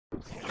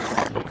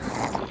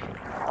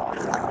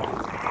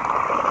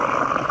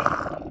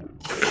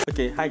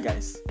Okay, hi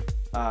guys.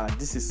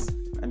 This is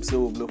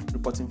MCO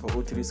reporting for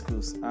O3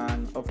 Schools,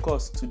 and of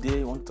course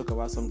today I want to talk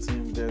about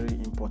something very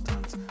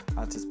important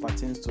as it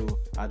pertains to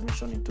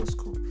admission into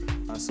school.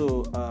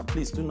 So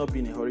please do not be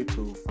in a hurry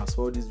to fast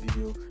forward this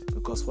video,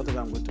 because whatever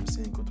I'm going to be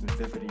saying is going to be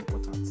very, very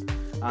important.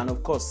 And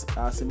of course,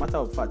 as a matter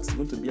of fact, it's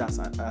going to be as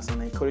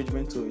an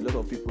encouragement to a lot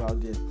of people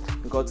out there,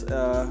 because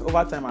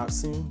over time I've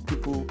seen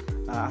people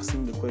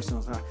asking the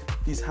questions,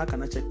 please, how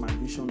can I check my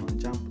admission on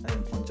Jamb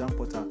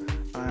portal?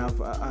 I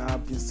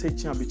have been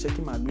searching, I've been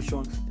checking my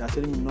admission. They are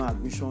telling me no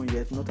admission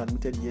yet, not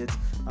admitted yet.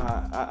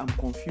 I'm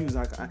confused.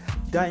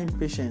 That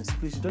impatience,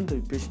 please, you don't have to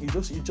be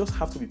patient. You just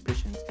have to be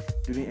patient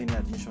during any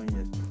admission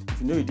yet.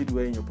 If you know you did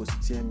well in your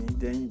post-TME,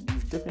 then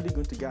you're definitely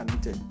going to get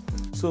admitted.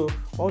 So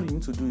all you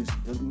need to do is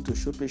you need to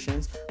show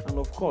patience, and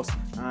of course,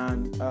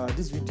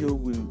 this video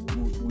will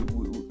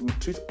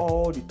treat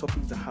all the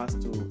topics that has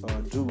to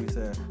do with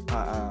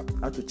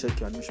how to check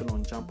your admission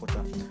on Jamb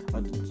portal.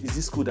 Is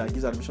this school that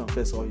gives admission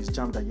first, or is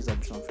Jamb that gives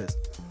admission first?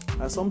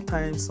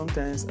 Sometimes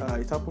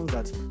it happens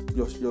that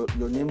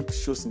your name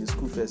shows in the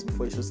school first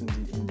before it shows in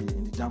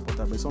the Jamb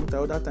portal. But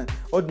sometimes other time,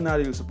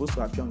 ordinarily you're supposed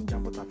to appear on the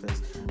Jamb portal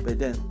first. But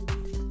then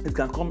it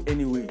can come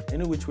any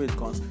which way it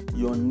comes.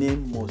 Your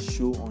name must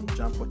show on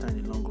Jamb portal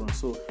in the long run.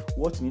 So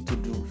what you need to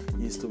do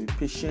is to be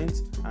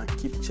patient and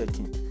keep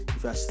checking.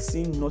 If you are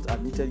seen not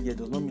admitted yet,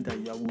 does not mean that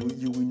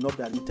you will not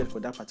be admitted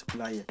for that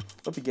particular year.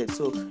 Don't forget.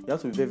 So you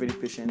have to be very,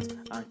 very patient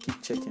and keep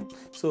checking.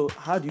 So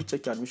how do you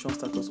check your admission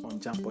status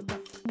on Jamb portal?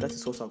 That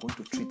is what we are going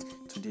to treat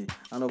today.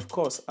 And of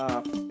course,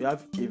 we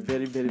have a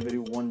very, very, very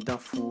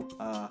wonderful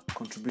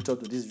contributor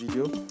to this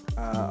video.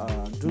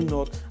 Do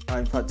not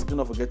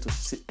forget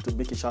to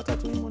make a shout out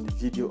to him on the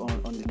video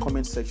on the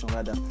comment section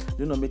rather.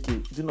 Do not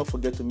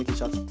forget to make a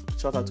shout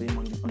out to him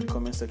on the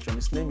comment section.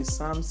 His name is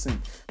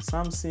Samson.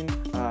 Samson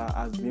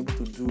has been able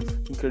to do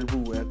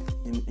incredibly well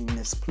in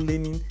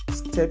explaining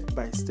step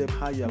by step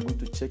how you are going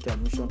to check your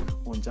admission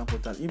on Jamb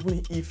portal. Even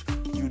if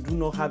you do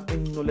not have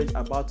any knowledge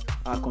about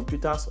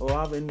computers, or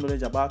have any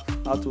knowledge about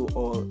how to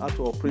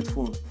operate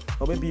phones,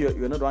 or maybe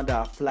you're not the one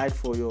that applied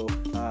for your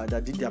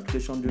that did the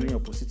application during your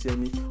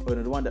post-TME, or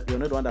you're not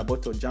the one that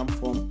bought your Jamb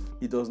form,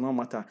 it does not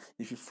matter.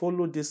 If you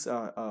follow this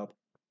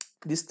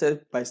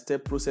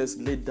step-by-step process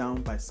laid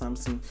down by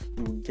Samson,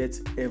 you will get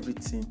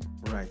everything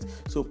right.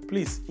 So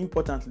please,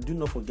 importantly, do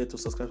not forget to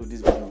subscribe to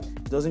this video.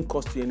 It doesn't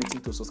cost you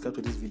anything to subscribe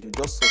to this video.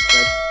 Just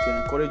subscribe to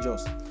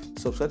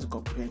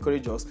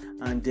encourage us.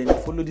 And then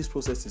follow these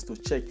processes to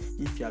check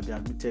if you have been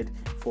admitted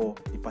for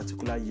a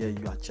particular year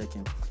you are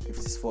checking. If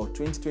it is for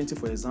 2020,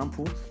 for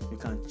example, you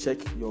can check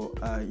your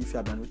if you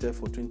have been admitted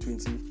for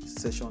 2020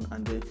 session,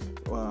 and then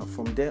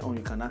from there on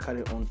you can now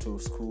carry on to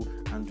school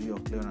and do your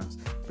clearance.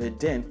 But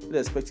then,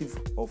 irrespective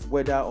of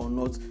whether or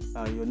not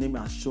your name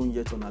has shown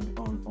yet on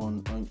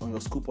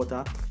your school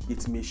portal,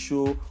 it may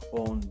show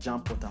on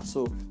Jamb portal.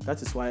 So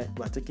that is why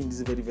we are taking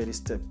this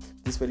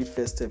very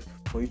first step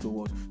for you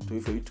to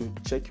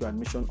check your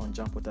admission on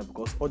Jamb portal,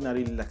 because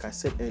ordinarily, like I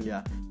said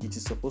earlier, it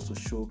is supposed to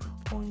show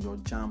on your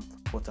Jamb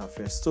portal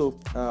first. So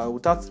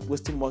without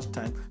wasting much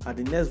time,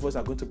 the next voice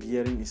I'm going to be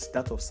hearing is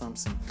that of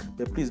Samson.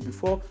 But please,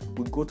 before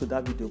we go to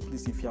that video,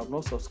 please, if you have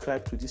not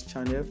subscribed to this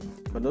channel,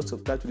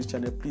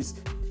 please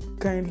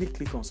kindly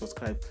click on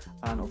subscribe,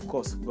 and of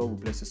course, God will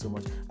bless you so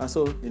much. And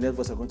so the next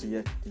voice I'm going to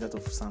hear is that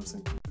of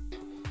Samson.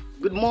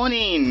 Good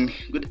morning,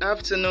 good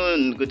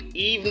afternoon, good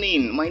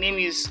evening. My name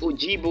is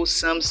Ojibo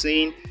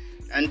Samson,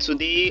 and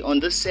today on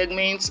this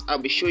segment I'll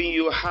be showing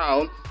you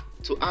how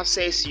to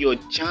access your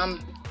Jamb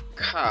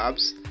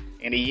cards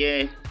in the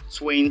year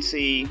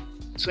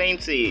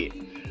 2020.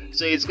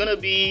 So it's going to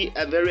be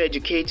a very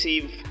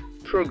educative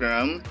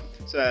program,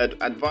 so I'd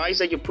advise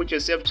that you put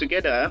yourself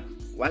together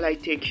while I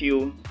take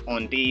you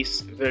on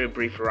this very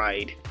brief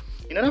ride.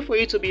 In order for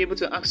you to be able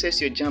to access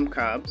your Jamb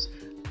cards,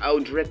 I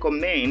would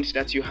recommend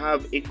that you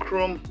have a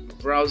Chrome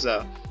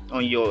browser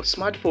on your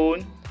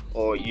smartphone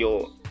or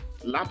your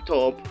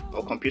laptop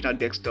or computer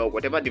desktop,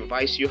 whatever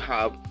device you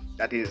have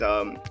that is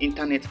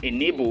internet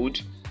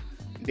enabled.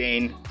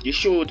 Then you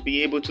should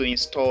be able to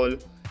install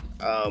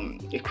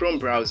a Chrome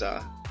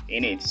browser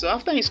in it. So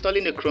after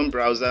installing the Chrome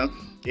browser,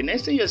 the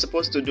next thing you're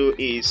supposed to do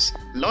is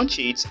launch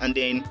it, and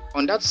then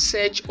on that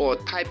search or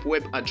type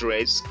web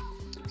address,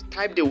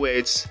 type the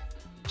words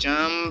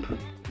Jamb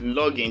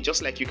login,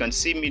 just like you can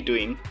see me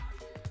doing.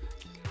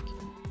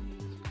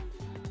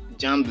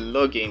 Jamb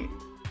login,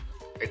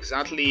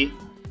 exactly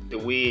the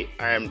way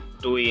I am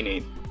doing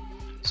it.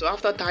 So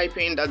after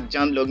typing that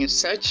Jamb login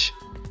search,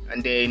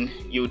 and then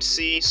you would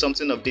see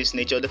something of this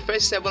nature. The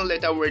first 7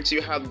 letter words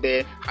you have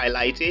there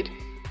highlighted,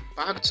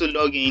 back to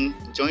login,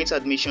 joint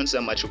admissions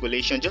and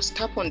matriculation. Just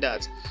tap on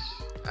that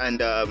and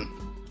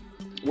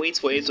wait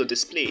for it to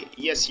display.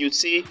 Yes, you'd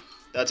see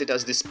that it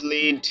has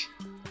displayed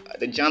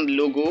the Jamb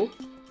logo,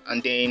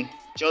 and then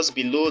just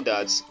below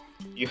that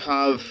you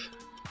have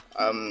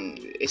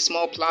a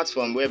small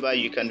platform whereby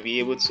you can be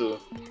able to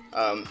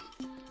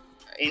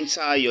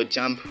enter your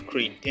Jamb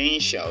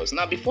credentials.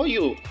 Now, before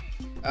you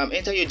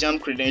enter your Jamb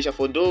credential.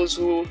 For those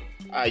who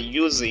are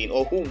using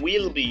or who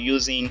will be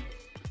using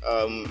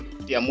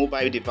their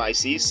mobile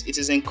devices, it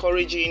is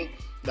encouraging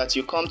that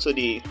you come to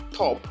the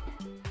top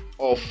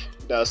of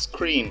the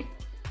screen,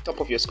 top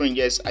of your screen.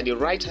 Yes, at the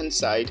right hand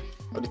side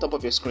of the top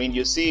of your screen,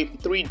 you see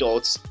 3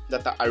 dots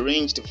that are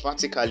arranged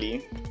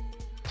vertically.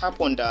 Tap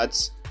on that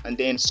and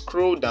then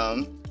scroll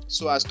down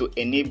so as to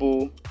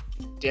enable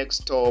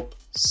desktop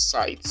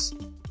sites.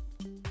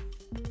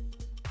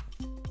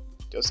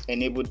 Just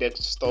enable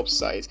desktop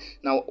sites.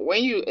 Now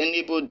when you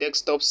enable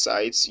desktop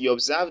sites, you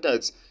observe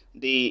that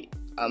the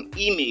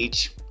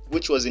image,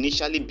 which was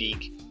initially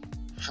big,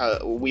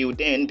 will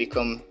then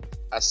become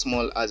as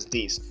small as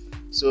this.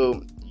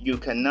 So you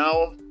can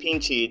now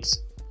pinch it,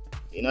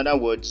 in other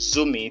words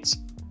zoom it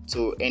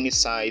to any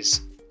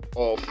size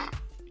of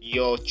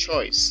your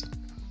choice.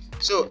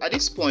 So at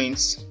this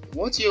point,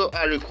 what you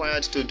are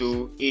required to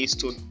do is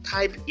to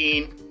type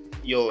in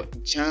your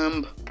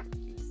Jamb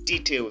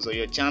details or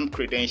your Jamb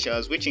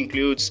credentials, which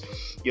includes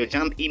your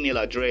Jamb email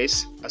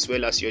address as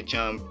well as your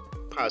Jamb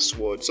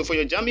password. So for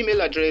your Jamb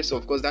email address,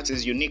 of course, that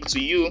is unique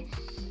to you.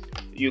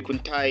 You can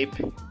type,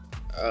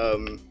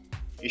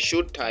 you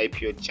should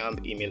type your Jamb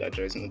email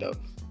address, no doubt.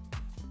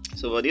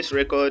 So for this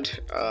record,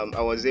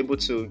 I was able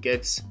to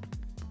get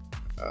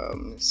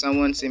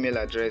someone's email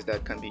address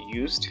that can be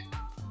used.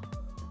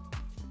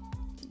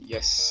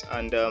 Yes,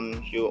 and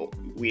you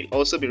will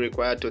also be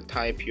required to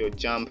type your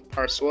Jamb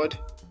password,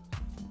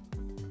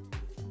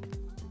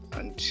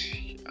 and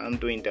I'm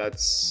doing that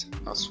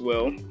as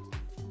well.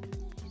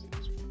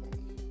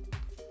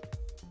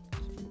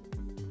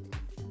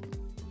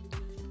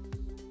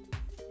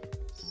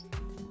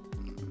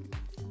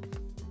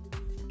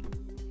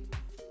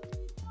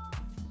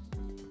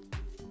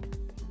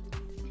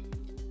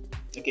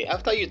 Okay,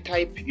 after you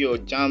type your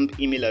Jamb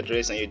email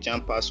address and your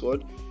Jamb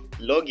password,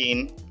 log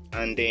in,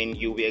 and then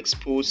you'll be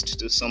exposed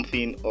to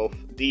something of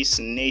this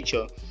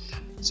nature.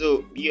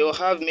 So you'll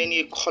have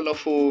many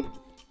colorful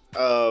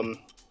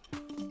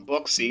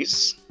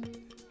boxes.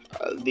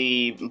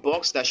 The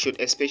box that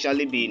should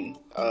especially be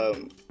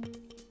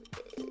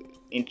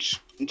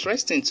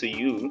interesting to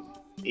you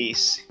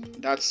is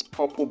that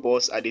purple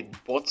box at the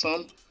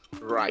bottom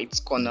right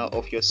corner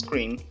of your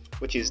screen,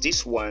 which is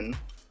this one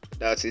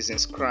that is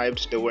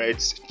inscribed the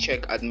words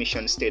check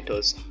admission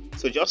status.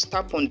 So just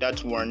tap on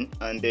that one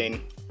and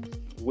then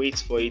wait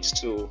for it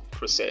to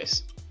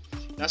process.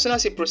 Now, as soon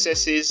as it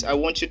processes, I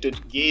want you to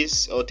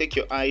gaze or take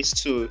your eyes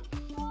to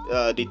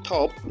the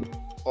top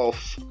of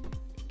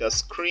the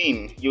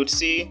screen. You'd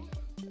see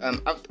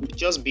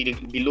just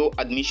below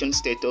admission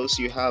status,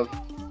 you have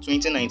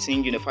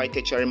 2019 Unified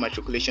Tertiary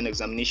Matriculation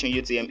Examination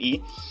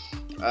UTME.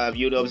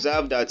 You'd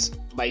observe that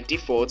by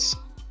default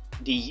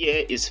the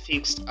year is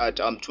fixed at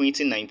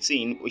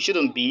 2019. It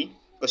shouldn't be,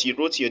 because you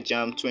wrote your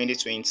Jamb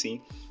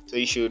 2020, so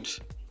you should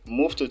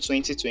move to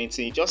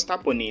 2020. Just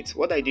tap on it.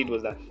 What I did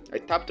was that I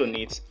tapped on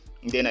it,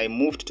 and then I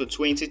moved to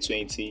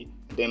 2020.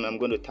 Then I'm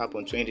going to tap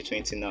on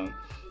 2020 now.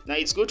 Now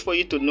it's good for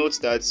you to note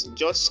that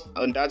just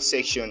on that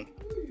section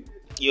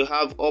you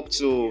have up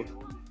to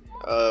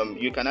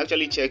you can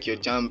actually check your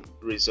Jamb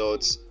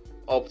results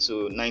up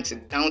to down to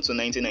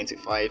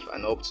 1995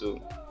 and up to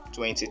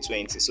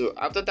 2020. So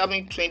after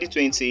tapping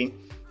 2020,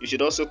 you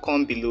should also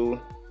come below,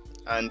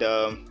 and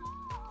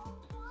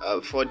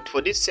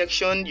for this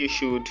section you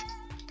should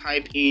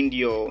type in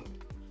your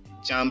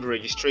Jamb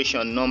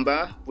registration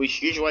number,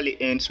 which usually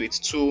ends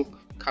with 2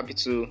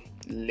 capital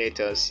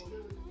letters.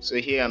 So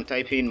here I'm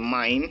typing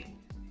mine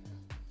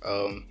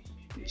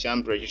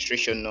Jamb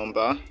registration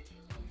number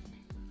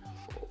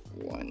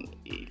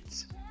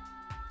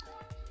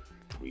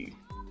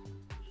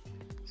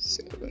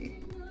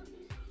 41837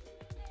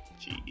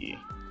 GE.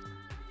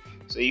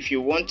 So if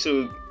you want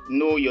to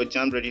know your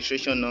Jamb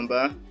registration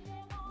number,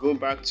 go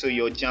back to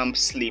your Jamb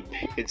slip.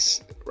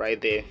 It's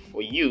right there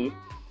for you.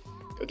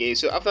 Okay,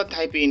 so after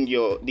typing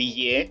the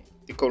year,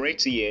 the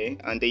correct year,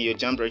 and then your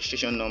Jamb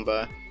registration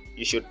number,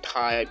 you should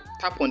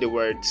tap on the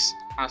words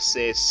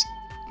access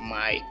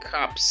my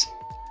caps.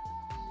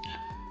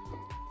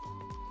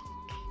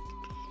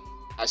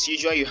 As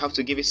usual, you have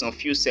to give it some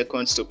few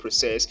seconds to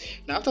process.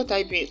 Now after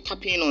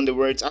tapping on the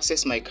words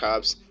access my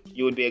caps,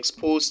 you would be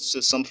exposed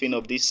to something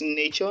of this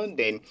nature.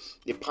 Then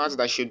the part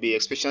that should be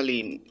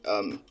especially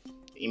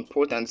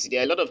important,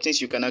 there are a lot of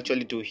things you can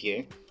actually do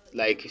here,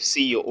 like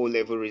see your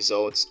O-level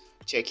results,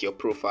 check your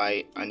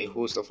profile, and a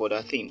host of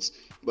other things.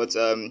 But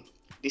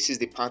this is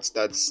the part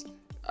that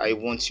I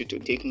want you to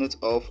take note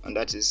of, and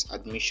that is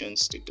admission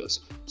status.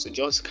 So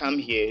just come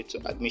here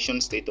to admission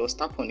status,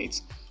 tap on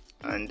it,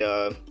 and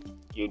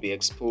you'll be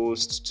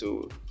exposed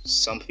to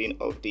something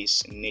of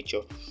this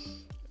nature.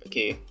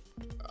 Okay,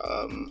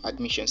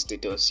 admission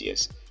status,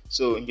 yes.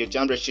 So your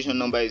Jamb registration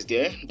number is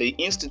there. The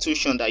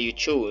institution that you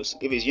chose,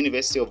 if it's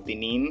University of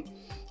Benin,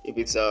 if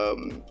it's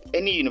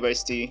any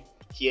university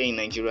here in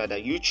Nigeria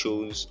that you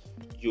chose,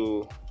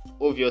 you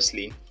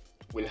obviously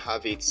will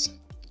have it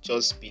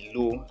just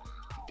below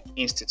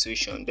the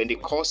institution. Then the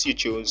course you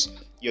chose,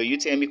 your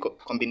UTME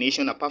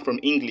combination apart from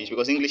English,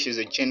 because English is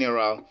a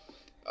general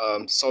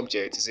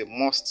subject. Is a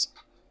must.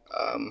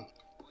 Um,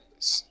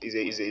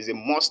 is a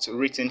must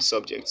written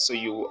subject, so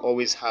you will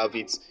always have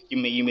it. You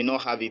may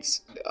not have it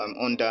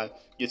under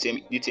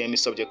UTME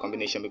subject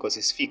combination because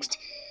it's fixed.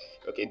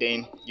 Okay,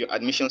 then your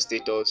admission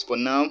status. For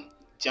now,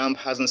 Jamb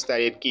hasn't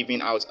started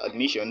giving out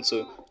admission,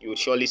 so you will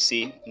surely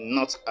see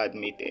not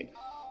admitted.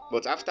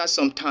 But after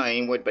some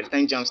time, by the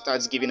time Jamb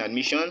starts giving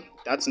admission,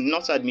 that's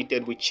not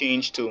admitted will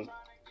change to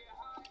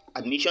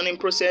admission in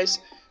process.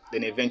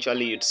 Then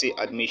eventually you'd see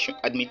admission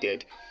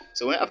admitted.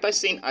 So when after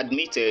saying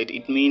admitted,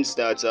 it means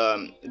that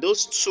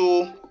those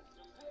two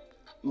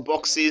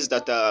boxes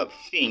that are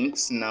faint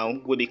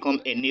now will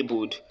become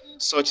enabled,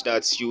 such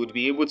that you'll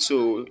be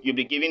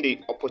given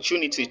the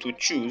opportunity to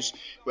choose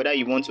whether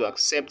you want to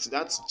accept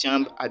that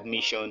Jamb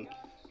admission,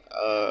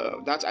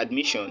 that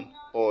admission,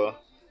 or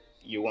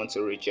you want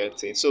to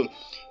reject it. So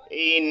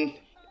in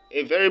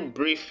a very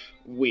brief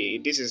way,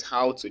 this is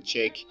how to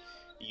check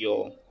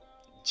your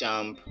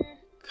Jamb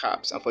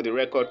CAPS. And for the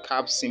record,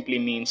 CAPS simply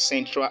means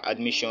Central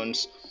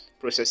Admissions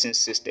Processing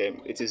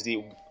System. It is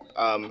the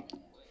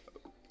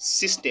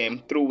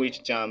system through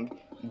which Jamb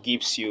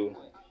gives you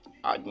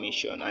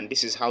admission, and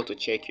this is how to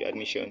check your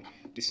admission.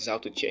 This is how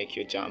to check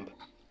your Jamb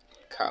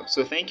CAPS.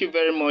 So thank you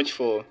very much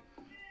for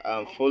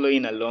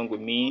following along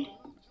with me.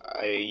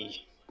 I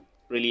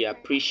really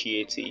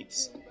appreciate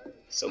it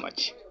so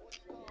much.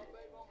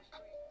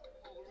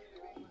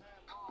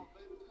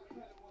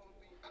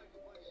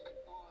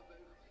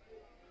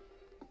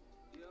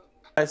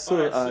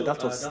 So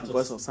that was the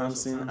voice of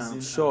Samson.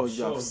 I'm sure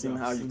you have seen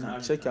how you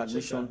can check your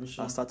admission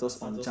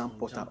status on Jamb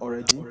portal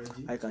already.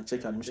 I can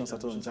check your admission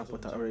status on Jamb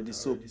portal already.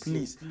 So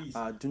please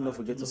do not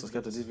forget to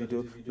subscribe to this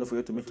video. Don't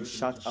forget to make a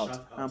shout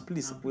out. And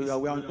please, we are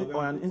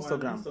on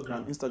Instagram.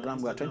 On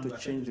Instagram, we are trying to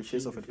change the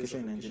face of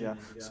education in Nigeria.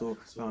 So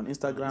we're on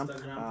Instagram.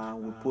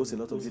 We post a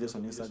lot of videos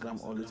on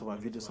Instagram, all of our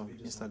videos on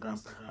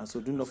Instagram. And so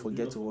do not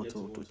forget to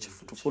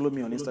follow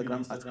me on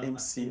Instagram at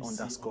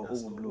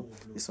MC_Owublo.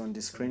 It's on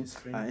the screen.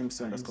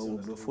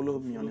 MC_Owublo. Follow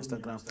me on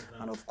Instagram,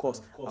 and of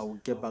course I will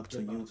get back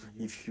to you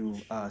if you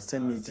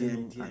send me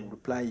DM. I will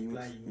reply you.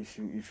 If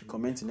you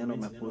comment in any of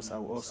my posts, I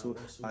will also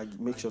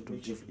make sure to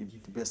give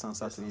the best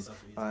answer to it.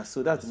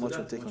 So that's much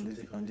your take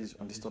on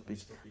this topic,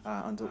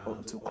 and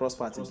to cross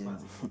part again.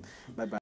 Bye bye.